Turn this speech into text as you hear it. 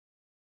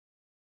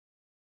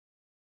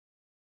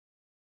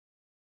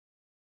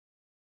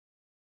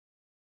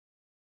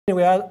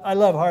Anyway, I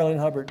love Harlan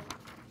Hubbard.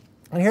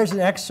 And here's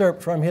an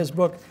excerpt from his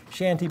book,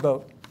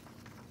 Shantyboat.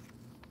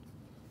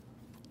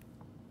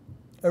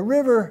 A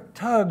river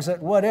tugs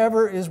at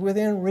whatever is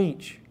within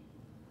reach,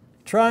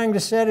 trying to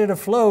set it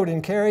afloat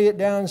and carry it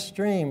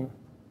downstream.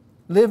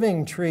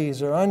 Living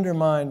trees are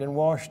undermined and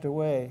washed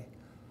away.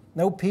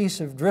 No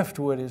piece of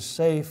driftwood is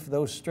safe,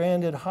 though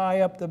stranded high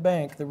up the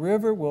bank. The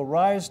river will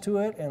rise to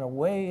it, and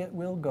away it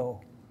will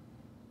go.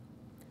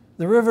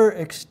 The river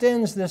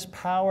extends this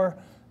power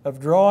of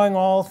drawing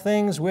all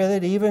things with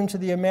it, even to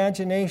the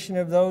imagination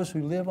of those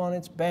who live on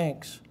its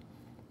banks.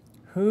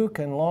 Who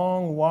can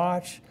long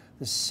watch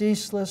the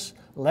ceaseless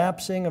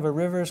lapsing of a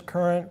river's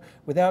current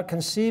without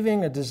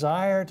conceiving a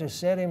desire to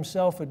set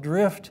himself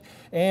adrift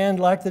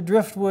and, like the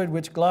driftwood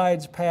which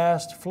glides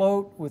past,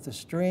 float with the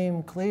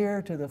stream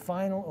clear to the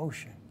final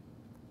ocean?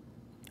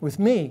 With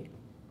me,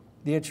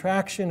 the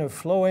attraction of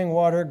flowing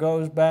water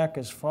goes back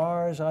as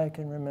far as I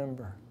can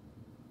remember.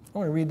 I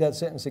want to read that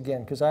sentence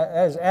again, because that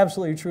is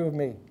absolutely true of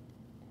me,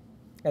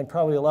 and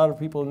probably a lot of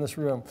people in this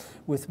room.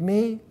 With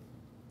me,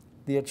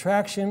 the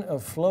attraction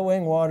of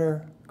flowing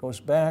water goes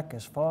back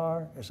as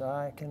far as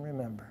I can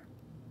remember.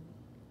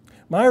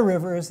 My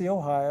river is the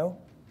Ohio,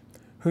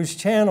 whose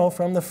channel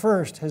from the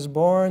first has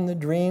borne the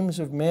dreams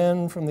of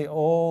men from the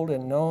old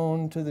and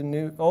known to the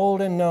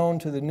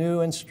new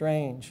and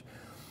strange.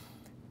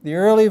 The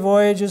early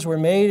voyages were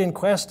made in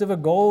quest of a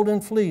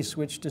golden fleece,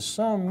 which to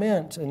some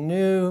meant a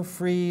new,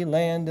 free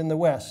land in the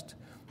West,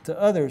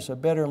 to others a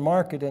better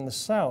market in the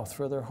South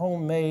for their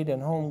homemade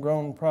and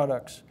homegrown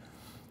products.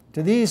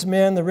 To these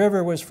men, the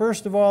river was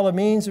first of all a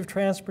means of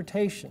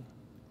transportation.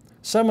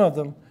 Some of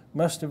them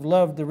must have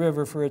loved the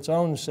river for its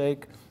own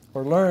sake,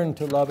 or learned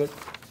to love it,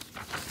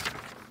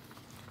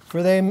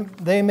 for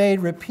they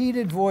made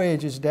repeated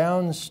voyages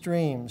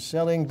downstream,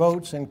 selling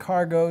boats and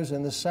cargoes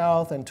in the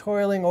south and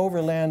toiling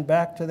overland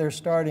back to their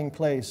starting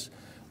place,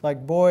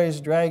 like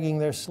boys dragging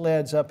their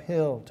sleds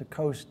uphill to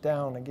coast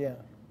down again.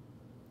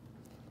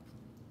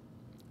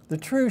 The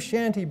true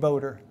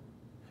shantyboater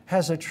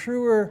has a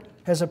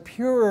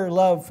purer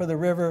love for the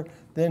river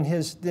than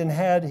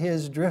had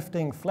his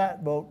drifting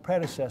flatboat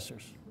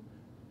predecessors.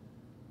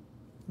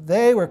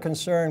 They were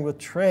concerned with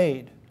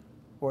trade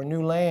or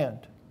new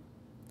land.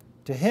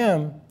 To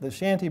him, the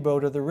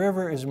shantyboater, the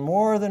river is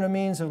more than a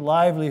means of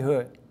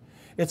livelihood.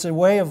 It's a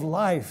way of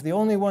life, the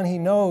only one he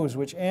knows,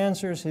 which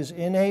answers his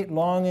innate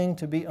longing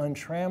to be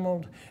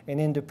untrammeled and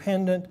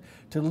independent,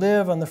 to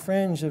live on the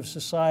fringe of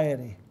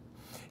society.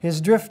 His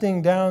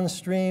drifting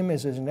downstream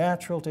is as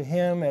natural to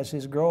him as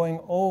his growing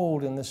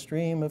old in the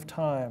stream of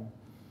time.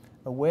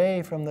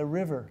 Away from the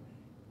river,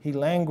 he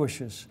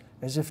languishes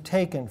as if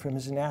taken from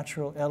his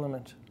natural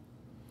element.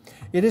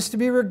 It is to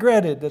be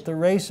regretted that the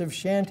race of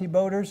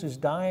shantyboaters is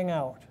dying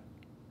out.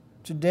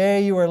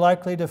 Today you are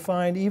likely to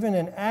find even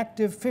an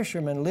active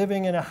fisherman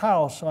living in a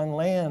house on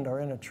land or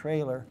in a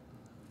trailer.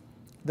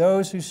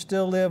 Those who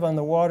still live on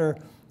the water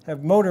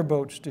have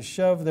motorboats to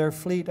shove their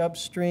fleet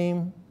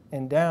upstream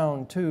and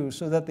down too,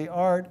 so that the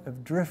art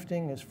of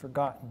drifting is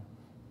forgotten.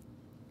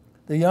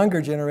 The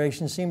younger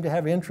generation seem to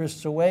have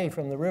interests away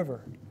from the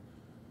river.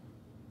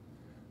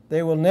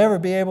 They will never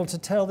be able to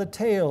tell the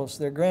tales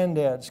their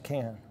granddads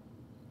can.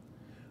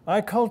 I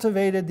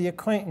cultivated the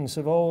acquaintance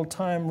of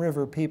old-time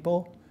river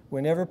people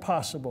whenever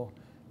possible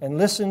and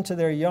listened to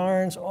their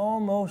yarns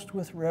almost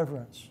with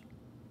reverence.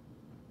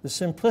 The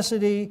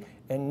simplicity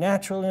and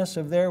naturalness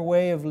of their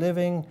way of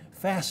living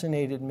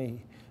fascinated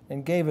me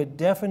and gave a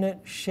definite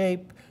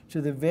shape to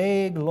the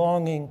vague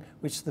longing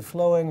which the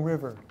flowing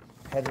river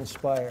had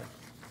inspired.